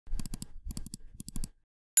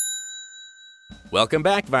Welcome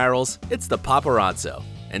back, Virals. It's the Paparazzo,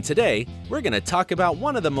 and today we're going to talk about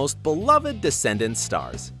one of the most beloved Descendants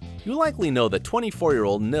stars. You likely know the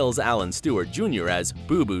 24-year-old Nils Allen Stewart Jr. as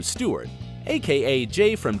Booboo Stewart, aka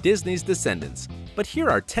Jay from Disney's Descendants. But here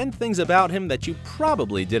are 10 things about him that you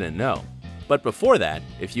probably didn't know. But before that,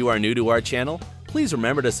 if you are new to our channel, please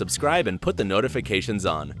remember to subscribe and put the notifications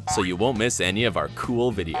on so you won't miss any of our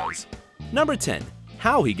cool videos. Number 10.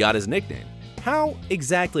 How he got his nickname. How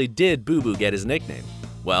exactly did Booboo get his nickname?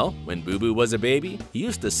 Well, when Booboo was a baby, he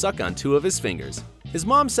used to suck on 2 of his fingers. His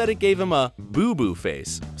mom said it gave him a boo-boo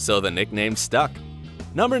face, so the nickname stuck.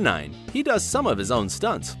 Number 9. He does some of his own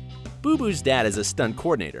stunts. Booboo's dad is a stunt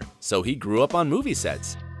coordinator, so he grew up on movie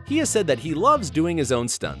sets. He has said that he loves doing his own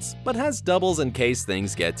stunts, but has doubles in case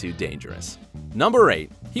things get too dangerous. Number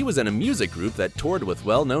 8. He was in a music group that toured with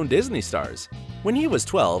well-known Disney stars. When he was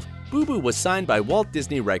 12, Booboo was signed by Walt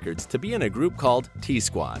Disney Records to be in a group called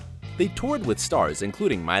T-Squad. They toured with stars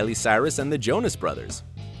including Miley Cyrus and the Jonas Brothers.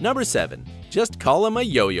 Number 7. Just call him a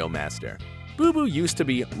yo-yo master. Booboo used to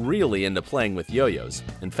be really into playing with yo-yos.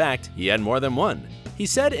 In fact, he had more than one. He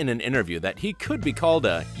said in an interview that he could be called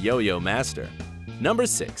a yo-yo master. Number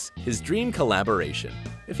 6. His dream collaboration.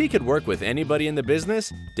 If he could work with anybody in the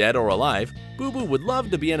business, dead or alive, Booboo would love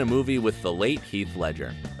to be in a movie with the late Heath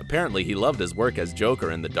Ledger. Apparently, he loved his work as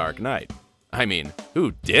Joker in The Dark Knight. I mean,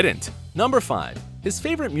 who didn't? Number 5. His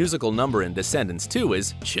favorite musical number in Descendants 2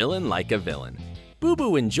 is Chillin' Like a Villain.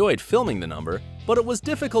 Booboo enjoyed filming the number, but it was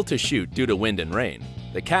difficult to shoot due to wind and rain.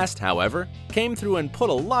 The cast, however, came through and put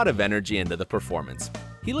a lot of energy into the performance.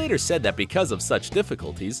 He later said that because of such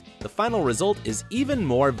difficulties, the final result is even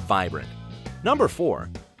more vibrant. Number 4.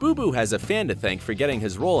 Booboo has a fan to thank for getting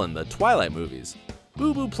his role in the Twilight movies.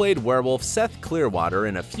 Booboo played werewolf Seth Clearwater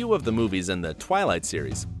in a few of the movies in the Twilight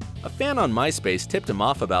series. A fan on MySpace tipped him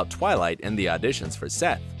off about Twilight and the auditions for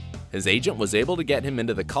Seth. His agent was able to get him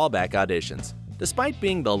into the callback auditions. Despite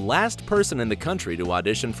being the last person in the country to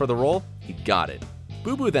audition for the role, he got it.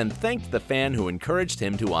 Booboo then thanked the fan who encouraged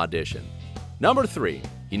him to audition. Number 3.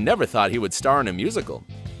 He never thought he would star in a musical.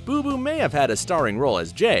 Booboo may have had a starring role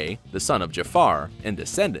as Jay, the son of Jafar, in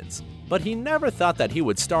Descendants, but he never thought that he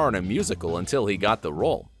would star in a musical until he got the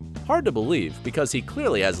role. Hard to believe because he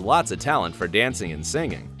clearly has lots of talent for dancing and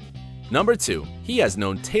singing. Number 2. He has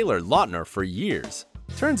known Taylor Lautner for years.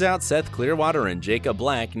 Turns out Seth Clearwater and Jacob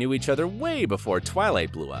Black knew each other way before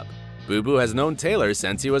Twilight blew up. Booboo has known Taylor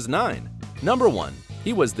since he was 9. Number 1.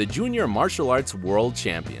 He was the Junior Martial Arts World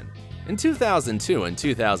Champion. In 2002 and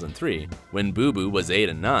 2003, when Booboo was 8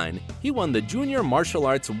 and 9, he won the Junior Martial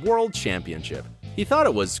Arts World Championship. He thought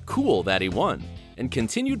it was cool that he won, and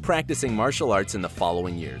continued practicing martial arts in the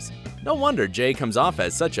following years. No wonder Jay comes off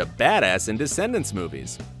as such a badass in Descendants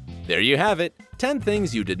movies. There you have it, 10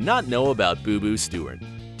 things you did not know about Booboo Stewart.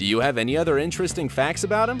 Do you have any other interesting facts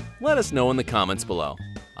about him? Let us know in the comments below.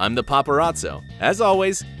 I'm the Paparazzo. As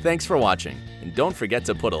always, thanks for watching, and don't forget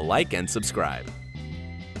to put a like and subscribe.